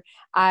water.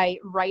 I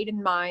write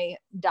in my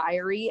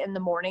diary in the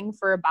morning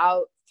for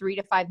about 3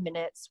 to 5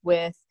 minutes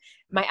with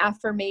my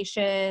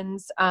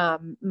affirmations,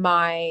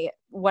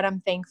 what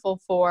I'm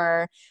thankful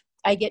for.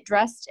 I get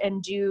dressed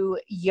and do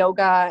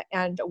yoga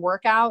and a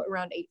workout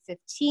around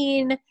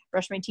 8:15,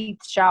 brush my teeth,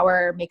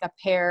 shower, make up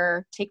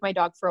hair, take my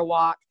dog for a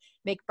walk.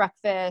 make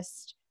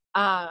breakfast.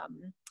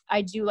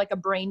 I do like a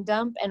brain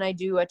dump, and I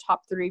do a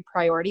top 3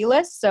 priority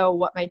list. So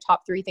what my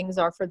top 3 things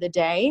are for the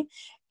day.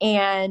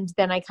 And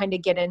then I kind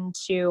of get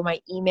into my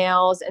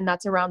emails, and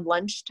that's around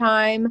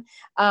lunchtime,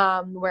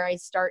 where I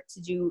start to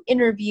do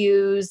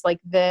interviews like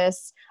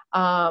this,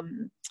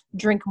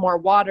 drink more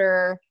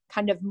water,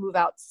 kind of move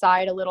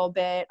outside a little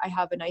bit. I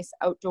have a nice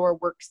outdoor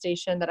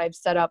workstation that I've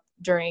set up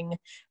during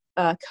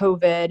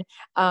COVID.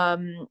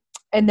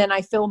 And then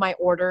I fill my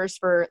orders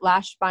for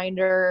lash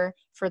binder,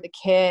 for the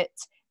kit,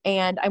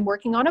 and I'm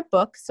working on a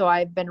book. So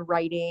I've been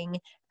writing.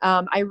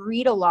 I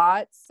read a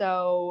lot.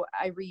 So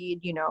I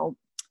read,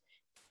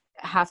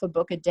 half a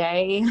book a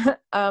day.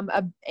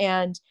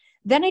 And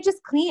then I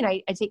just clean.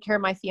 I take care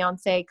of my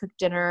fiance, cook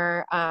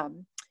dinner.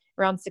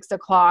 Around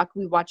 6:00,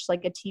 we watch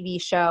like a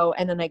TV show,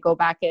 and then I go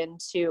back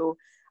into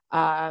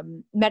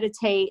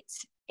meditate.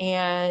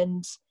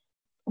 And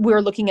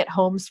we're looking at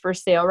homes for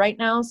sale right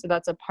now. So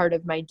that's a part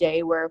of my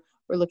day where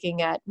we're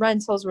looking at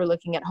rentals, we're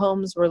looking at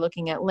homes, we're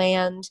looking at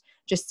land,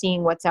 just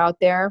seeing what's out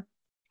there.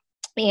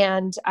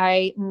 And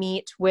I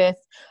meet with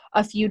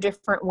a few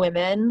different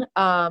women,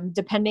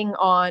 depending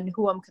on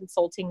who I'm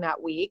consulting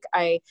that week.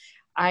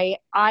 I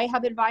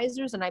have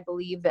advisors, and I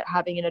believe that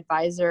having an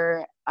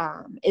advisor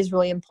is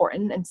really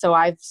important. And so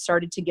I've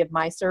started to give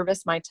my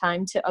service, my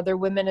time to other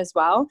women as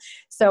well.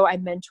 So I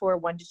mentor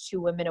 1 to 2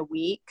 women a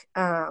week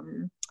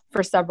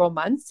for several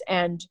months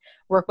and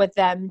work with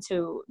them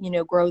to,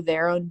 grow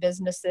their own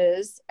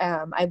businesses.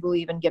 I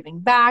believe in giving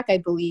back. I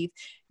believe,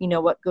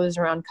 what goes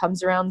around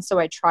comes around. So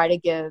I try to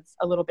give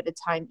a little bit of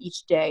time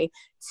each day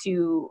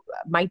to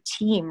my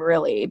team,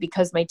 really,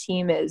 because my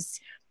team is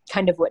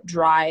kind of what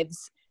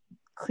drives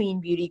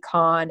Clean Beauty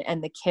Con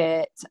and the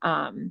kit.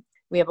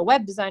 We have a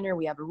web designer,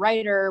 we have a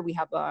writer, we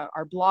have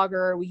our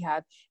blogger, we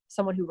have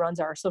someone who runs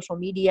our social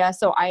media.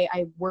 So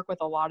I work with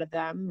a lot of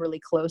them really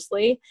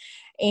closely.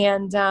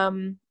 And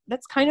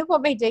that's kind of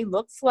what my day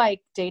looks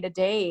like day to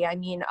day. I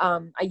mean,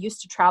 I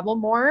used to travel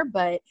more,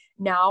 but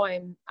now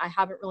I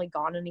haven't really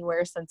gone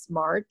anywhere since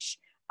March.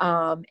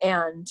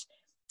 And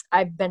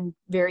I've been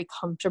very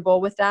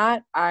comfortable with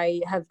that.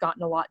 I have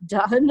gotten a lot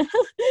done.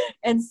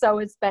 And so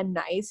it's been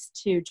nice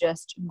to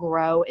just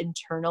grow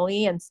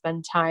internally and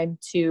spend time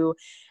to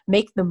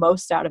make the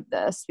most out of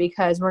this,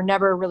 because we're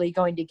never really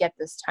going to get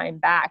this time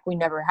back. We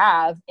never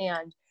have.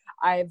 And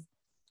I've,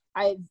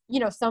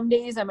 some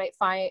days I might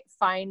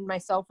find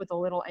myself with a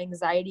little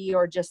anxiety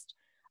or just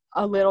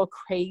a little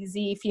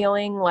crazy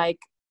feeling like,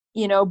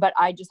 but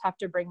I just have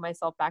to bring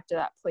myself back to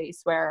that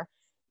place where,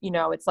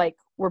 it's like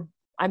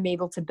I'm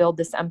able to build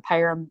this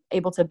empire. I'm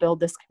able to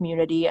build this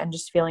community, and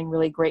just feeling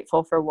really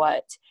grateful for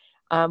what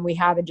we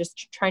have, and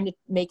just trying to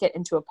make it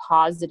into a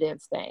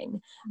positive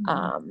thing.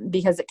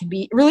 Because it can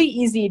be really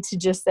easy to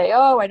just say,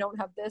 oh, I don't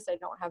have this, I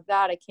don't have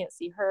that, I can't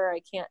see her,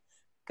 I can't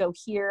go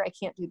here, I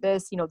can't do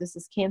this, this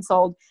is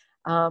canceled.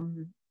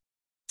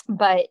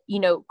 But,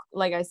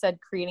 like I said,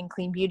 creating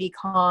Clean Beauty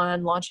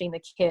Con, launching the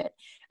kit,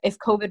 if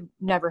COVID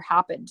never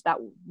happened, that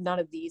none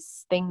of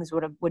these things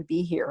would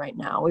be here right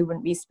now. We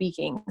wouldn't be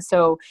speaking.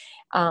 So,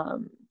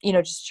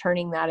 just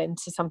turning that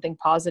into something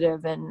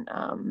positive. And,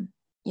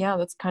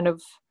 that's kind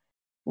of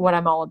what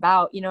I'm all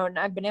about, and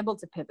I've been able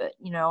to pivot.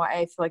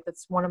 I feel like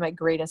that's one of my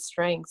greatest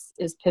strengths,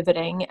 is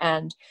pivoting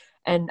and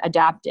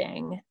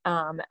adapting.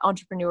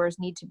 Entrepreneurs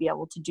need to be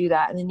able to do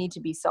that, and they need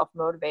to be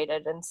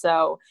self-motivated. And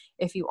so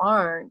if you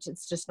aren't,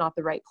 it's just not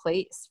the right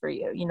place for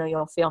you.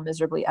 You'll fail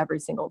miserably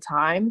every single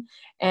time.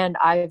 And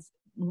I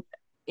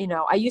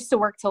used to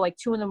work till like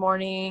 2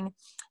 a.m.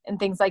 and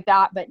things like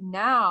that. But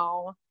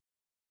now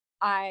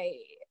I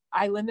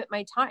limit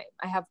my time.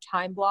 I have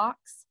time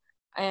blocks,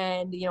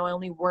 and, I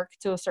only work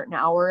to a certain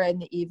hour in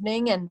the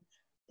evening. And,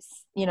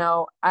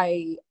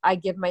 I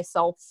give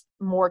myself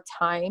more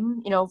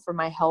time, for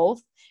my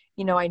health.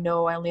 I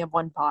know I only have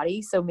one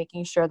body. So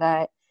making sure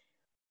that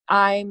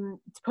I'm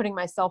putting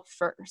myself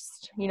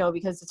first,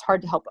 because it's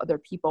hard to help other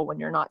people when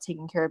you're not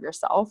taking care of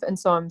yourself. And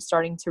so I'm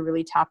starting to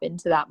really tap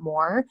into that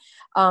more,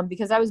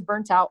 because I was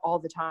burnt out all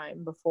the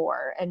time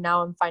before, and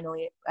now I'm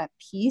finally at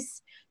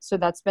peace. So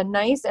that's been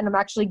nice. And I'm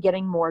actually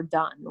getting more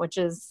done, which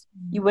is,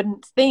 you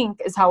wouldn't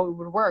think is how it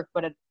would work,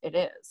 but it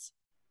is.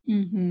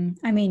 Mm-hmm.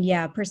 I mean,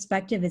 yeah,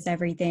 perspective is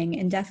everything.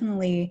 And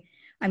definitely,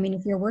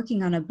 if you're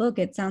working on a book,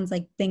 it sounds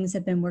like things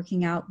have been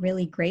working out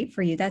really great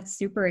for you. That's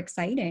super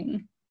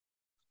exciting.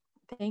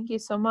 Thank you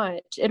so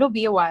much. It'll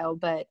be a while,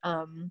 but,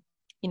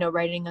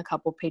 writing a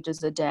couple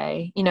pages a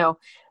day, there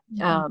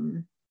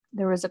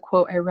was a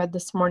quote I read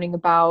this morning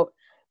about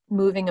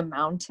moving a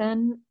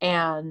mountain,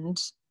 and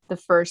the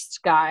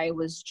first guy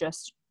was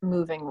just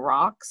moving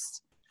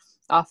rocks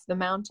off the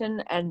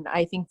mountain. And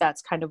I think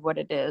that's kind of what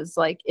it is.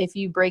 Like, if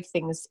you break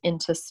things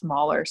into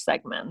smaller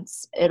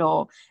segments,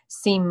 it'll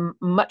seem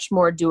much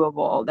more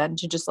doable than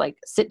to just like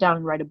sit down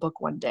and write a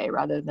book one day,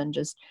 rather than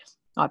just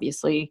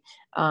obviously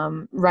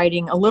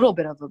writing a little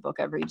bit of a book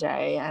every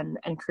day and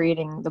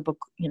creating the book,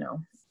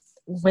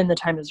 when the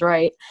time is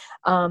right.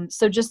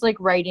 So just like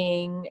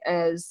writing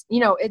is,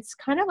 it's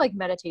kind of like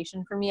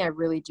meditation for me. I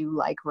really do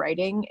like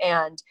writing,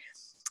 and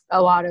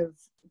a lot of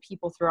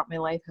people throughout my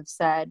life have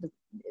said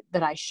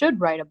that I should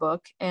write a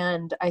book.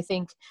 And I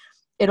think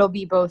it'll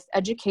be both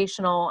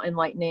educational,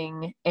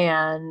 enlightening,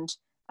 and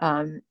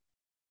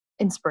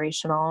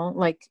inspirational,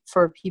 like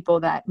for people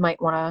that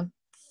might want to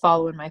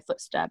follow in my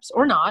footsteps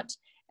or not,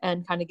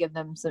 and kind of give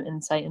them some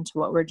insight into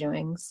what we're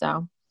doing.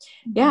 So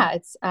yeah,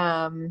 it's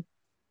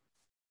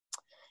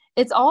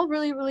all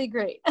really, really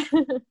great.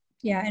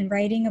 Yeah, and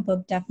writing a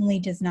book definitely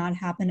does not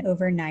happen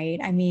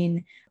overnight. I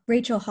mean,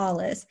 Rachel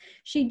Hollis,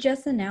 she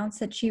just announced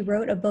that she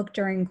wrote a book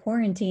during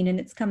quarantine and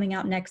it's coming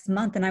out next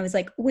month. And I was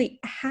like, wait,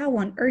 how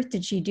on earth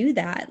did she do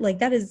that? Like,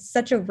 that is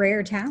such a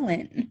rare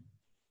talent.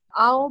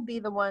 I'll be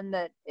the one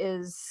that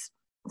is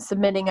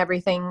submitting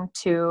everything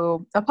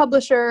to a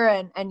publisher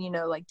and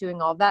like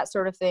doing all that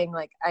sort of thing.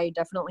 Like, I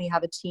definitely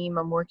have a team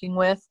I'm working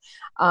with.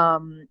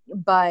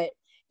 But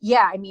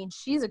yeah, I mean,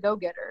 she's a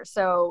go-getter.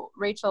 So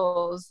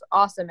Rachel's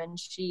awesome. And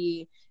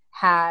she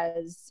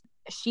has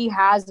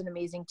an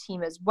amazing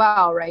team as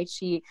well, right?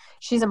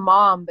 She's a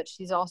mom, but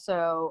she's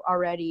also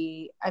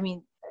already, I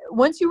mean,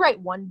 once you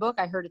write one book,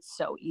 I heard it's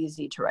so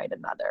easy to write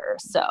another.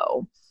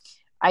 So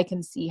I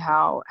can see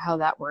how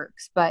that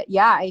works. But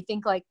yeah, I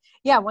think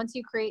once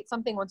you create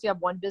something, once you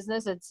have one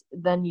business,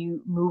 then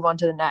you move on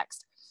to the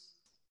next.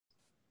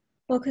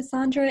 Well,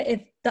 Cassandra,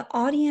 if the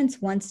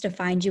audience wants to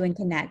find you and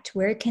connect,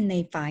 where can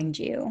they find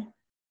you?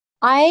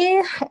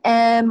 I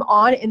am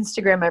on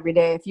Instagram every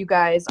day. If you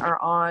guys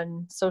are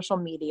on social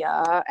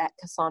media at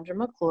Cassandra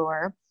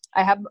McClure,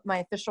 I have my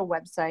official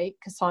website,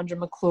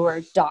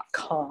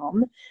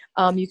 CassandraMcClure.com.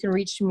 You can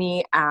reach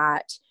me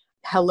at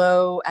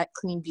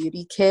hello@Clean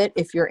Beauty Kit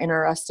if you're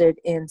interested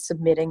in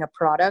submitting a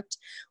product.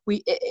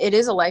 It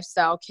is a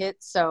lifestyle kit,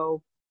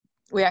 so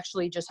we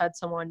actually just had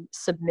someone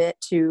submit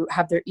to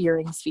have their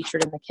earrings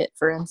featured in the kit,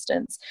 for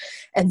instance.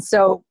 And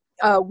so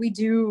we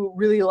do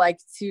really like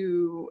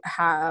to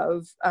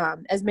have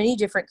as many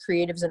different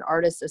creatives and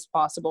artists as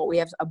possible. We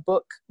have a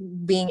book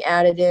being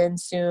added in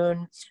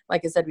soon.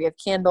 Like I said, we have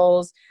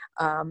candles.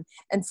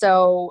 And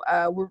so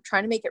we're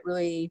trying to make it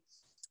really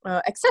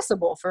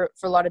accessible for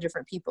a lot of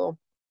different people.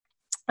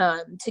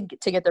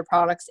 To get their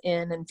products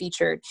in and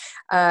featured.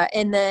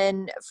 And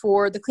then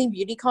for the Clean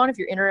Beauty Con, if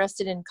you're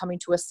interested in coming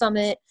to a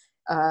summit,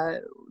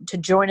 to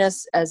join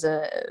us as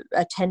a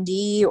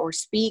attendee or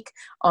speak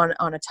on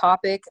a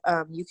topic,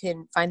 you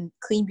can find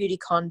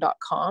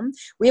cleanbeautycon.com.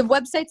 We have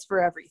websites for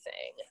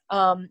everything.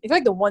 In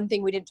fact, the one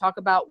thing we didn't talk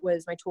about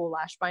was my tool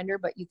Lash Binder,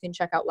 but you can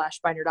check out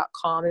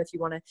lashbinder.com if you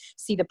want to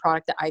see the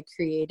product that I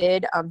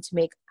created to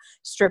make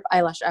strip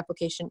eyelash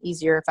application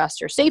easier,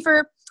 faster,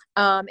 safer.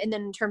 And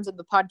then in terms of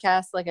the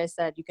podcast, like I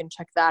said, you can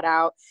check that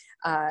out,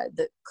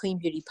 the Clean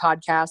Beauty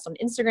Podcast on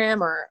Instagram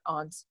or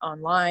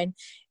online.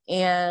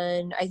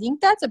 And I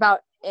think that's about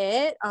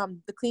it.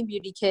 The Clean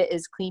Beauty Kit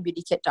is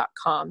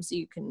cleanbeautykit.com. So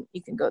you can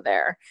go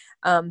there.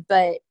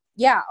 But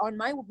yeah, on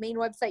my main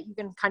website, you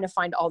can kind of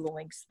find all the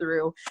links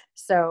through.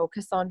 So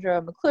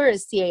Cassandra McClure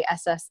is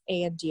Cassandra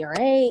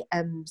McClure.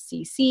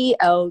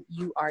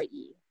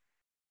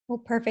 Well,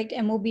 perfect.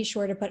 And we'll be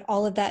sure to put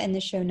all of that in the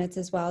show notes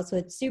as well. So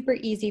it's super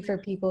easy for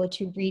people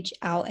to reach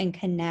out and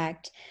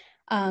connect.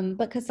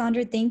 But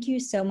Cassandra, thank you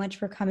so much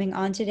for coming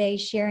on today,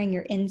 sharing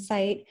your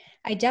insight.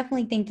 I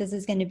definitely think this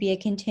is going to be a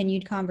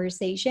continued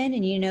conversation.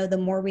 And, the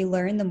more we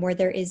learn, the more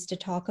there is to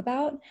talk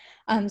about.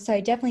 So I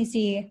definitely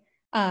see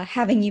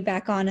having you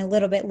back on a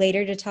little bit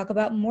later to talk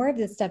about more of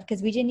this stuff,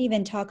 because we didn't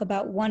even talk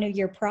about one of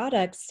your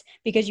products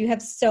because you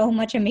have so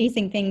much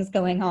amazing things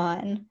going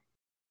on.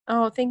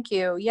 Oh, thank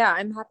you. Yeah,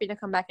 I'm happy to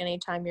come back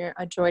anytime. You're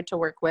a joy to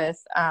work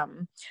with.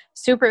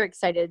 Super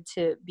excited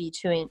to be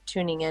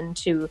tuning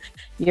into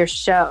your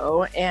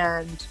show.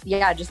 And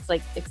yeah, just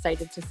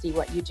excited to see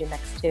what you do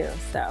next too.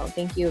 So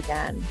thank you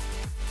again.